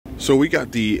So we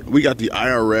got the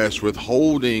IRS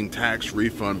withholding tax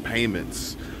refund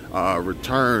payments,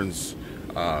 returns,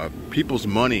 people's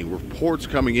money. Reports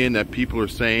coming in that people are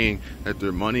saying that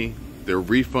their money, their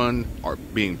refund, are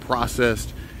being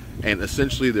processed, and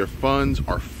essentially their funds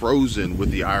are frozen with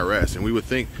the IRS. And we would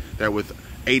think that with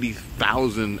 80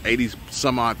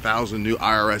 some odd thousand new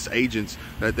IRS agents,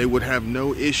 that they would have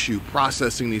no issue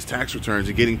processing these tax returns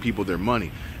and getting people their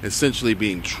money, essentially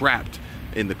being trapped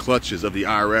in the clutches of the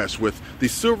IRS, with the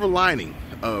silver lining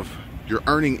of you're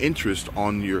earning interest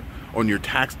on your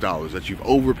tax dollars that you've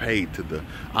overpaid to the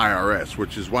IRS,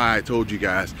 which is why I told you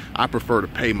guys I prefer to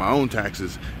pay my own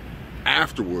taxes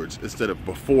afterwards instead of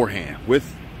beforehand,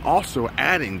 with also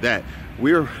adding that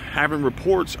we're having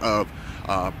reports of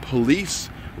police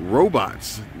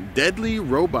robots, deadly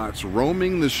robots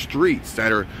roaming the streets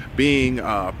that are being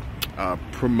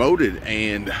promoted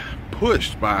and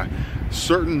pushed by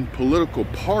certain political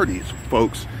parties,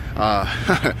 folks.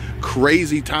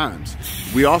 Crazy times.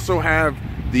 We also have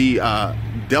the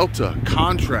Delta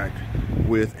contract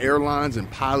with airlines and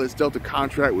pilots, Delta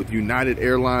contract with United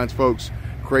Airlines, folks.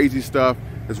 Crazy stuff,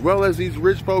 as well as these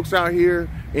rich folks out here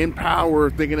in power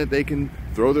thinking that they can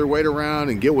throw their weight around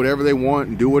and get whatever they want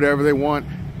and do whatever they want,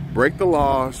 break the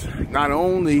laws, not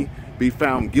only be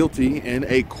found guilty in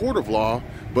a court of law,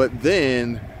 but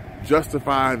then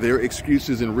justify their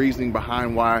excuses and reasoning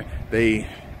behind why they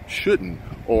shouldn't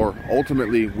or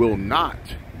ultimately will not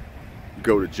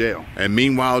go to jail. And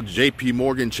meanwhile, JP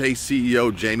Morgan Chase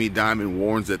CEO Jamie Dimon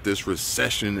warns that this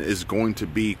recession is going to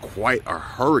be quite a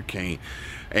hurricane,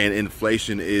 and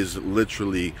inflation is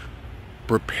literally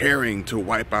preparing to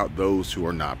wipe out those who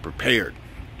are not prepared.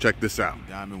 Check this out.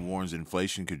 Dimon warns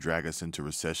inflation could drag us into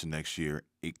recession next year.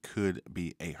 It could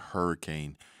be a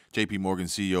hurricane. JP Morgan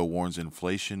CEO warns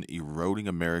inflation eroding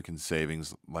American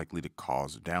savings, likely to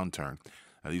cause a downturn.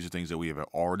 Now, these are things that we have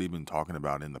already been talking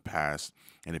about in the past.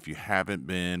 And if you haven't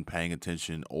been paying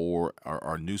attention or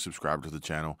are a new subscriber to the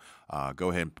channel, go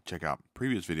ahead and check out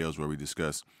previous videos where we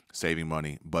discuss saving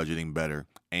money, budgeting better,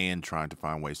 and trying to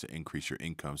find ways to increase your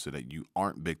income so that you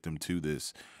aren't victim to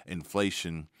this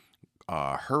inflation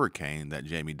hurricane that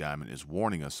Jamie Dimon is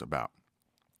warning us about.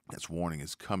 This warning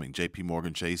is coming. JP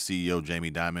Morgan Chase CEO Jamie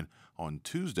Dimon on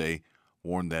Tuesday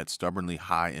warned that stubbornly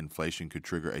high inflation could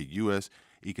trigger a U.S.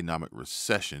 economic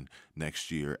recession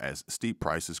next year as steep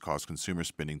prices cause consumer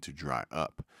spending to dry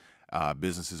up.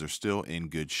 Businesses are still in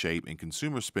good shape and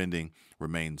consumer spending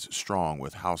remains strong,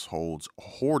 with households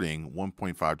hoarding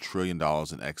 $1.5 trillion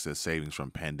in excess savings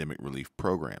from pandemic relief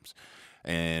programs.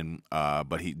 And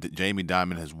but Jamie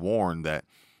Dimon has warned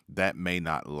that may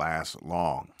not last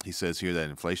long. He says here that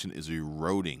inflation is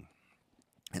eroding,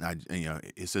 and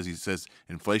he says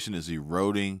inflation is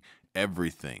eroding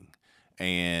everything.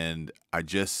 And I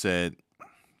just said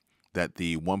that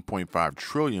the 1.5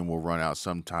 trillion will run out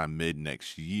sometime mid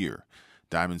next year.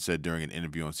 Dimon said during an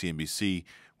interview on CNBC,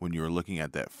 when you're looking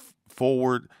at that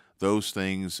forward, those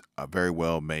things very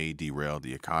well may derail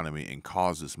the economy and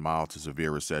cause this mild to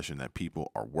severe recession that people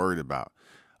are worried about.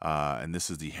 And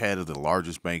this is the head of the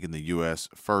largest bank in the U.S.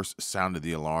 first sounded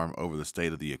the alarm over the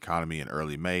state of the economy in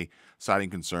early May,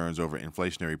 citing concerns over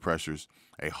inflationary pressures,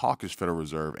 a hawkish Federal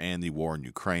Reserve, and the war in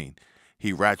Ukraine.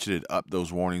 He ratcheted up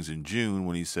those warnings in June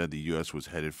when he said the U.S. was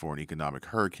headed for an economic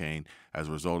hurricane as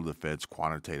a result of the Fed's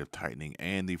quantitative tightening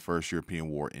and the first European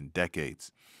war in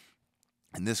decades.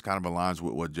 And this kind of aligns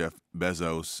with what Jeff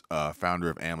Bezos, founder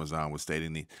of Amazon, was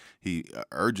stating. He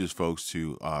urges folks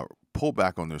to pull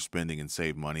back on their spending and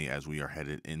save money as we are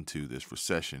headed into this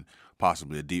recession,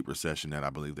 possibly a deep recession that I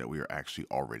believe that we are actually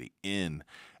already in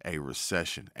a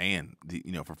recession. And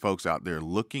for folks out there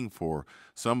looking for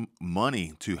some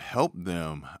money to help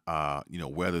them,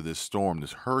 weather this storm,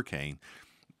 this hurricane,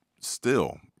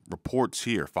 still reports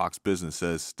here, Fox Business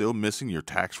says, still missing your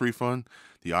tax refund?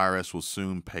 The IRS will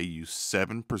soon pay you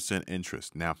 7%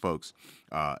 interest. Now, folks,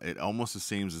 it almost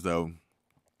seems as though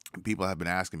people have been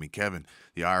asking me, Kevin,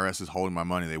 the IRS is holding my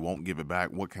money. They won't give it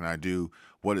back. What can I do?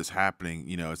 What is happening?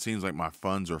 It seems like my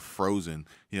funds are frozen.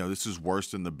 This is worse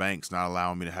than the banks not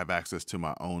allowing me to have access to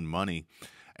my own money.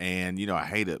 And, I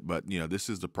hate it. But, this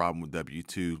is the problem with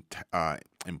W-2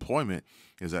 employment,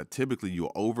 is that typically you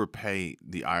overpay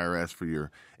the IRS for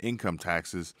your income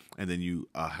taxes, and then you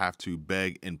have to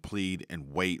beg and plead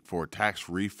and wait for a tax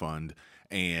refund.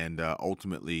 And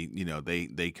ultimately,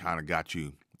 they kind of got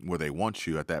you where they want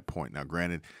you at that point. Now,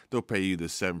 granted, they'll pay you the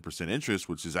 7% interest,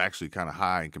 which is actually kind of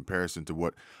high in comparison to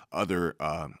what other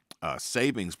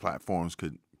savings platforms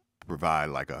could provide,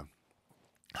 like a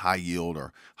high yield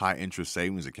or high interest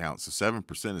savings accounts. So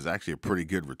 7% is actually a pretty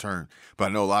good return. But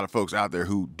I know a lot of folks out there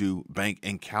who do bank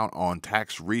and count on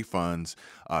tax refunds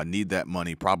need that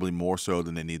money probably more so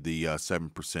than they need the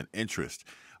 7% interest.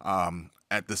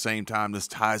 At the same time, this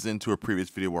ties into a previous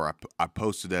video where I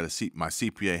posted that my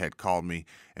CPA had called me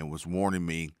and was warning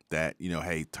me that,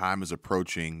 hey, time is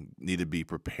approaching, need to be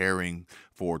preparing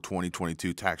for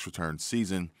 2022 tax return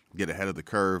season, get ahead of the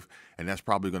curve. And that's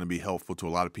probably going to be helpful to a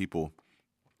lot of people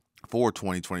for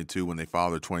 2022 when they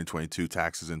file their 2022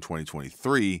 taxes in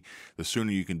 2023. The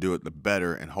sooner you can do it, the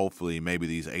better. And hopefully maybe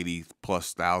these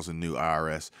 80,000+ new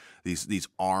IRS, these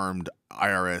armed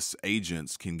IRS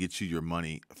agents can get you your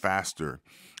money faster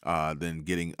than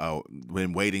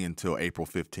waiting until April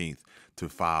 15th to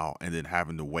file and then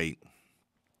having to wait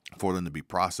for them to be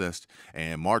processed.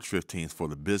 And March 15th for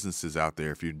the businesses out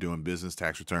there, if you're doing business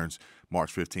tax returns,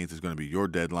 March 15th is going to be your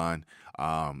deadline.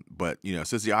 But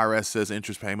since the IRS says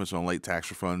interest payments on late tax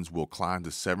refunds will climb to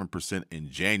 7% in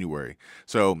January,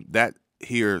 so that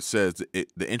here says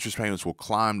the interest payments will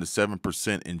climb to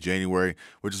 7% in January,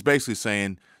 which is basically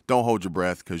saying don't hold your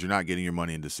breath because you're not getting your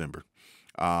money in December.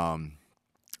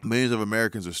 Millions of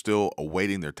Americans are still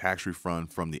awaiting their tax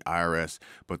refund from the IRS,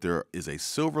 but there is a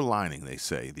silver lining, they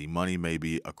say. The money may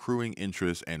be accruing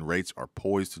interest and rates are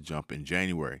poised to jump in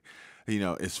January.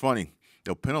 It's funny.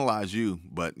 They'll penalize you,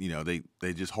 but, they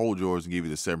just hold yours and give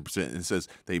you the 7%. And it says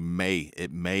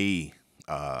it may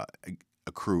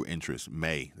accrue interest.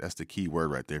 May. That's the key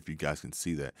word right there, if you guys can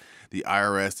see that. The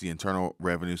IRS, the Internal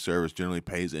Revenue Service, generally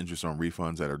pays interest on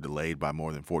refunds that are delayed by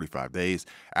more than 45 days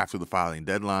after the filing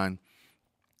deadline.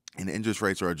 And interest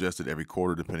rates are adjusted every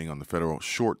quarter depending on the federal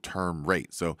short-term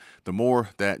rate. So the more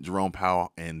that Jerome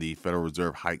Powell and the Federal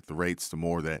Reserve hike the rates, the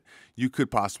more that you could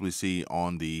possibly see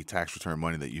on the tax return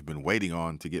money that you've been waiting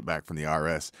on to get back from the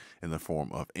IRS in the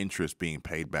form of interest being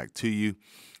paid back to you. It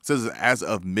says as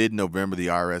of mid-November, the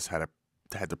IRS had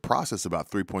to process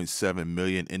about 3.7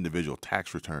 million individual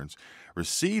tax returns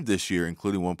received this year,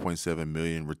 including 1.7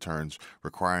 million returns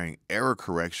requiring error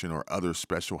correction or other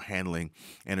special handling,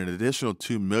 and an additional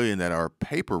 2 million that are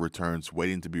paper returns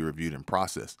waiting to be reviewed and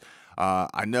processed.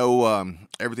 I know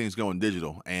everything's going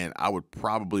digital, and I would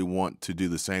probably want to do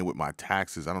the same with my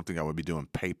taxes. I don't think I would be doing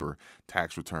paper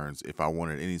tax returns if I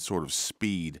wanted any sort of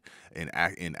speed and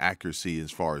accuracy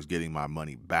as far as getting my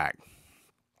money back.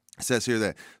 It says here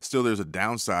that still there's a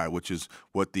downside, which is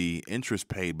what the interest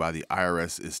paid by the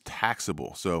IRS is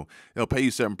taxable. So they'll pay you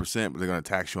 7%, but they're going to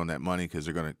tax you on that money because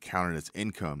they're going to count it as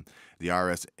income. The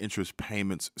IRS interest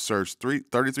payments surged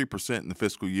 33% in the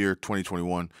fiscal year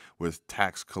 2021, with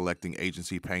tax collecting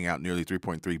agency paying out nearly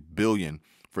 $3.3 billion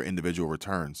for individual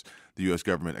returns, the U.S.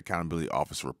 Government Accountability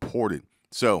Office reported.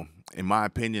 So, in my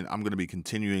opinion, I'm going to be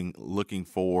continuing looking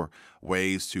for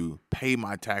ways to pay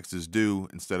my taxes due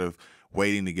instead of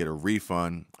waiting to get a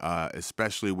refund,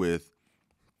 especially with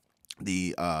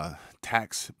the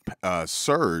tax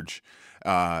surge.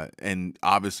 And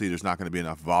obviously, there's not going to be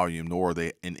enough volume, nor are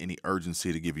they in any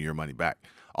urgency to give you your money back.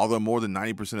 Although more than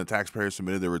 90% of taxpayers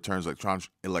submitted their returns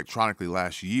electronically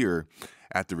last year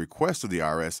at the request of the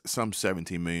IRS, some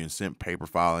 17 million sent paper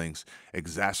filings,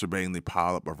 exacerbating the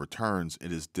pileup of returns.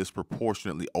 It is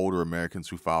disproportionately older Americans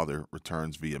who file their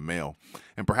returns via mail.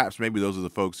 And perhaps maybe those are the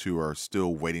folks who are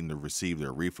still waiting to receive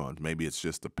their refunds. Maybe it's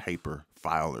just the paper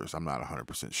filers. I'm not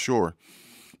 100% sure.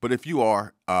 But if you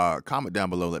are, comment down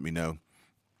below, let me know.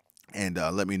 And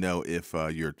let me know if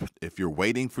you're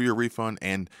waiting for your refund,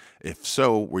 and if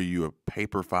so, were you a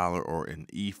paper filer or an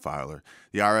e-filer?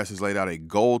 The IRS has laid out a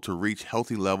goal to reach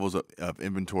healthy levels of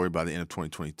inventory by the end of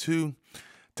 2022.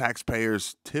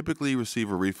 Taxpayers typically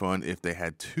receive a refund if they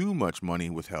had too much money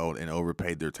withheld and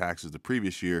overpaid their taxes the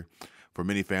previous year. For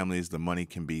many families, the money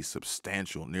can be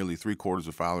substantial. Nearly 3/4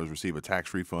 of filers receive a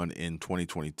tax refund in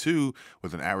 2022,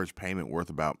 with an average payment worth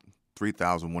about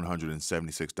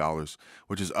 $3,176,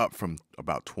 which is up from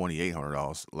about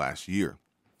 $2,800 last year.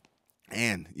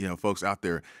 And, folks out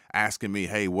there asking me,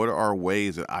 hey, what are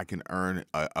ways that I can earn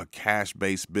a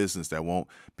cash-based business that won't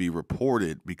be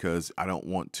reported because I don't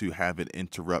want to have it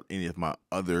interrupt any of my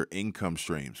other income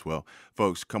streams? Well,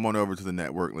 folks, come on over to the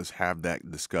network. Let's have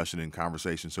that discussion and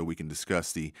conversation so we can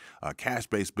discuss the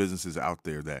cash-based businesses out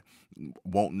there that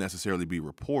won't necessarily be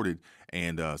reported,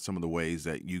 and some of the ways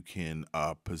that you can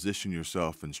position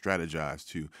yourself and strategize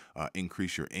to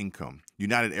increase your income.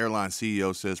 United Airlines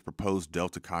CEO says proposed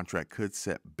Delta contract could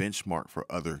set benchmark for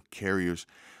other carriers.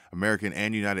 American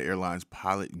and United Airlines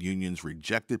pilot unions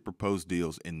rejected proposed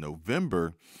deals in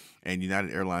November And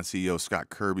United Airlines CEO Scott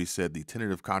Kirby said the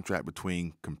tentative contract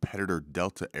between competitor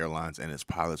Delta Airlines and its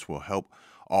pilots will help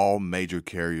all major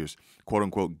carriers, quote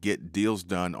unquote, get deals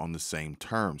done on the same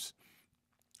terms.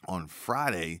 On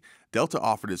Friday, Delta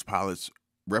offered its pilots,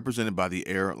 represented by the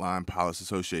Airline Pilots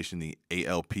Association, the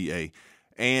ALPA,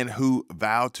 and who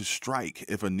vowed to strike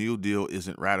if a new deal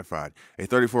isn't ratified, a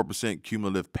 34%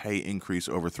 cumulative pay increase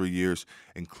over 3 years,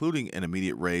 including an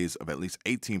immediate raise of at least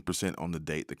 18% on the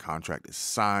date the contract is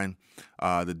signed.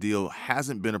 The deal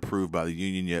hasn't been approved by the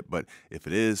union yet, but if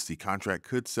it is, the contract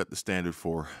could set the standard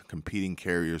for competing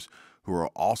carriers who are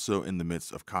also in the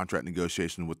midst of contract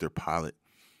negotiation with their pilot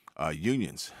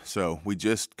unions. So we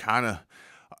just kind of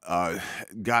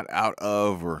got out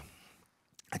of, or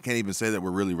I can't even say that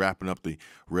we're really wrapping up the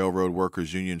railroad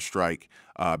workers union strike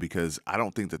because I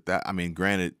don't think that, I mean,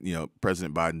 granted,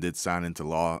 President Biden did sign into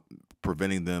law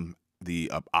preventing them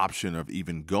the option of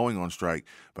even going on strike,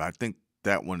 but I think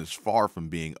that one is far from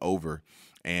being over.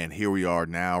 And here we are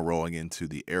now rolling into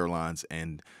the airlines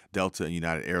and Delta and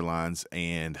United Airlines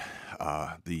and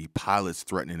the pilots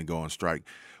threatening to go on strike,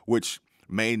 which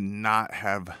may not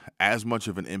have as much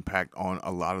of an impact on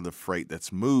a lot of the freight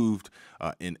that's moved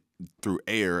through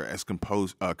air as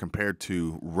compared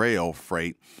to rail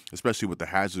freight, especially with the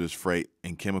hazardous freight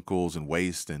and chemicals and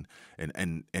waste and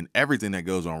everything that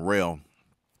goes on rail.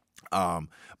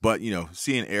 But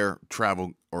seeing air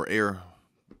travel or air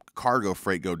cargo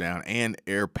freight go down and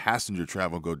air passenger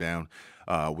travel go down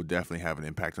would definitely have an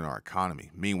impact on our economy.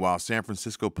 Meanwhile, San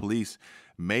Francisco police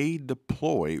may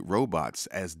deploy robots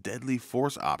as deadly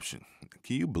force option.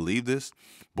 Can you believe this?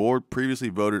 Board previously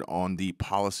voted on the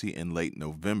policy in late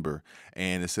November,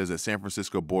 and it says that San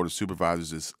Francisco Board of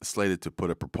Supervisors is slated to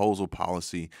put a proposal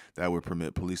policy that would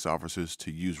permit police officers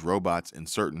to use robots in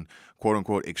certain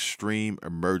quote-unquote extreme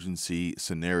emergency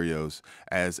scenarios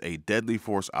as a deadly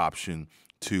force option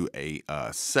to a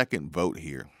second vote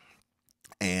here.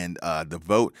 And the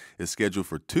vote is scheduled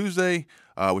for Tuesday,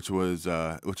 which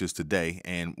is today.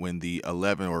 And when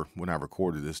when I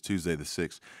recorded this, Tuesday the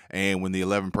 6th, and when the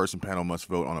 11-person panel must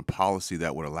vote on a policy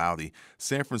that would allow the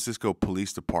San Francisco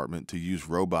Police Department to use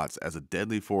robots as a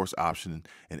deadly force option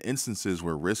in instances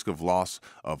where risk of loss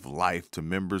of life to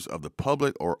members of the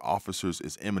public or officers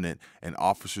is imminent and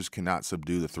officers cannot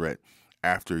subdue the threat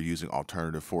after using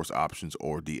alternative force options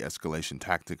or de-escalation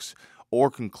tactics, or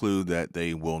conclude that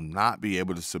they will not be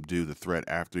able to subdue the threat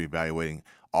after evaluating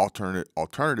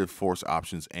alternative force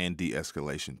options and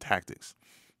de-escalation tactics.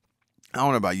 I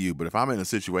don't know about you, but if I'm in a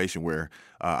situation where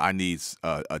I need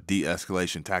a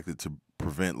de-escalation tactic to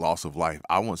prevent loss of life,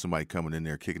 I want somebody coming in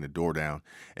there, kicking the door down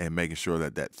and making sure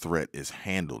that that threat is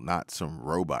handled, not some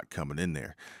robot coming in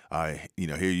there.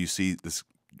 Here you see this,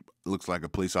 looks like a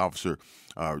police officer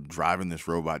driving this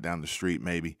robot down the street.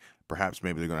 Perhaps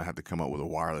maybe they're going to have to come up with a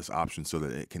wireless option so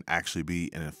that it can actually be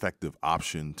an effective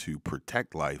option to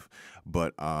protect life.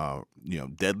 But,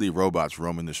 deadly robots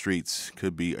roaming the streets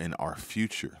could be in our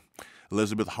future.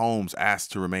 Elizabeth Holmes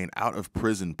asked to remain out of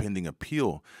prison pending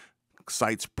appeal,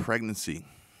 cites pregnancy.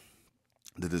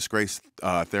 The disgraced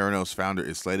Theranos founder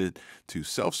is slated to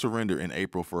self-surrender in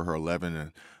April for her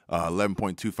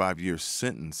 11.25-year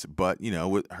sentence. But,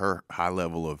 with her high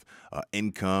level of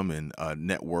income and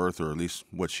net worth, or at least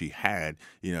what she had,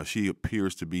 she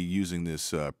appears to be using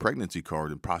this pregnancy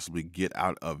card and possibly get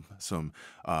out of some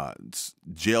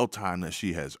jail time that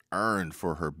she has earned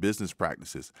for her business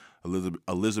practices.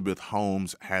 Elizabeth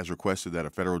Holmes has requested that a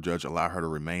federal judge allow her to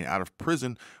remain out of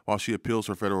prison while she appeals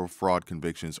her federal fraud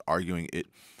convictions, arguing it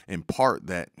in part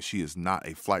that she is not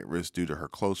a flight risk due to her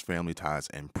close family ties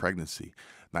and pregnancy.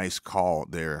 Nice call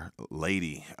there,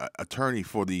 lady. Attorney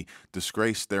for the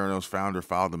disgraced Theranos founder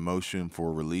filed a motion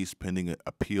for release pending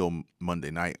appeal Monday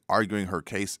night, arguing her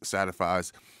case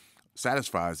satisfies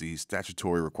the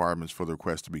statutory requirements for the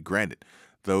request to be granted.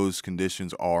 Those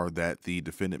conditions are that the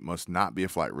defendant must not be a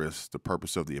flight risk. The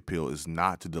purpose of the appeal is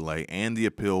not to delay, and the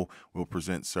appeal will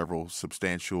present several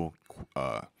substantial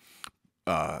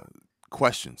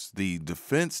questions. The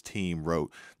defense team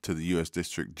wrote to the U.S.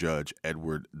 District Judge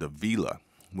Edward Davila,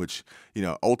 which,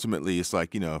 ultimately it's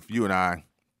like, if you and I,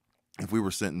 if we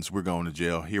were sentenced, we're going to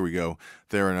jail. Here we go.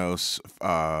 Theranos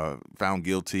found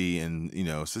guilty and,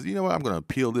 says, you know what, I'm going to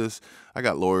appeal this. I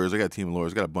got lawyers. I got a team of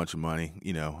lawyers. I got a bunch of money,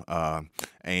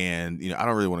 and, I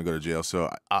don't really want to go to jail.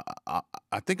 So I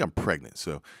think I'm pregnant.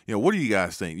 So, what do you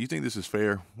guys think? Do you think this is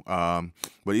fair?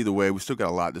 But either way, we still got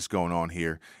a lot that's going on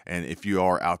here. And if you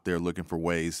are out there looking for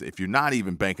ways, if you're not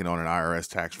even banking on an IRS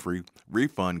tax-free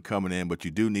refund coming in, but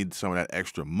you do need some of that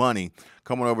extra money,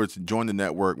 come on over to join the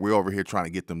network. We're over here trying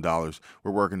to get them dollars.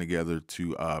 We're working together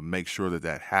to make sure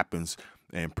that happens.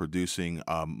 and producing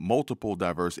multiple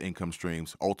diverse income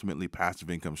streams, ultimately passive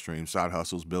income streams, side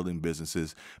hustles, building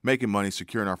businesses, making money,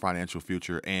 securing our financial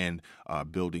future, and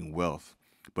building wealth.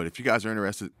 But if you guys are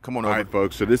interested, come on over. All right,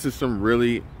 folks, so this is some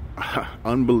really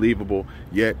unbelievable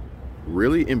yet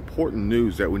really important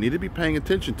news that we need to be paying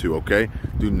attention to, okay?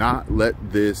 Do not let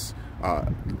these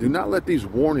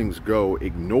warnings go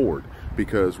ignored,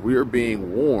 because we are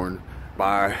being warned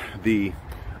by the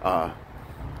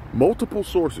multiple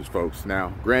sources, folks.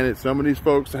 Now, granted, some of these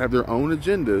folks have their own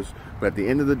agendas, but at the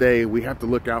end of the day, we have to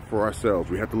look out for ourselves.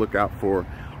 We have to look out for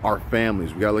our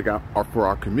families. We got to look out for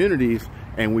our communities,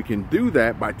 and we can do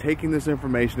that by taking this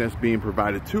information that's being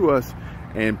provided to us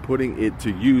and putting it to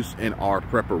use in our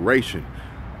preparation.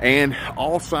 And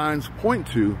all signs point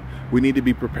to we need to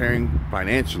be preparing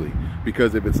financially,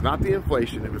 because if it's not the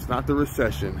inflation, if it's not the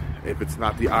recession, if it's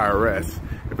not the IRS,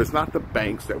 if it's not the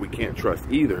banks that we can't trust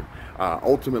either,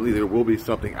 ultimately there will be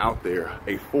something out there,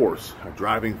 a force, a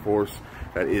driving force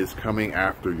that is coming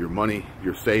after your money,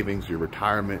 your savings, your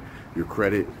retirement, your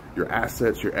credit, your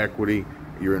assets, your equity,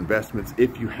 your investments,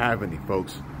 if you have any,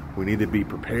 folks. We need to be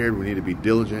prepared. We need to be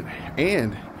diligent.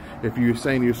 And if you're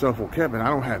saying to yourself, well, Kevin, I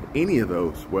don't have any of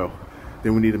those, well,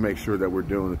 then we need to make sure that we're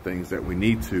doing the things that we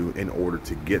need to in order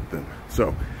to get them.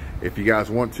 So if you guys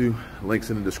want to, links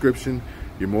in the description.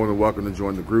 You're more than welcome to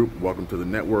join the group. Welcome to the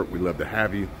network. We'd love to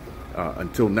have you.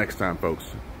 Until next time, folks,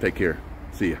 take care.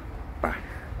 See ya. Bye.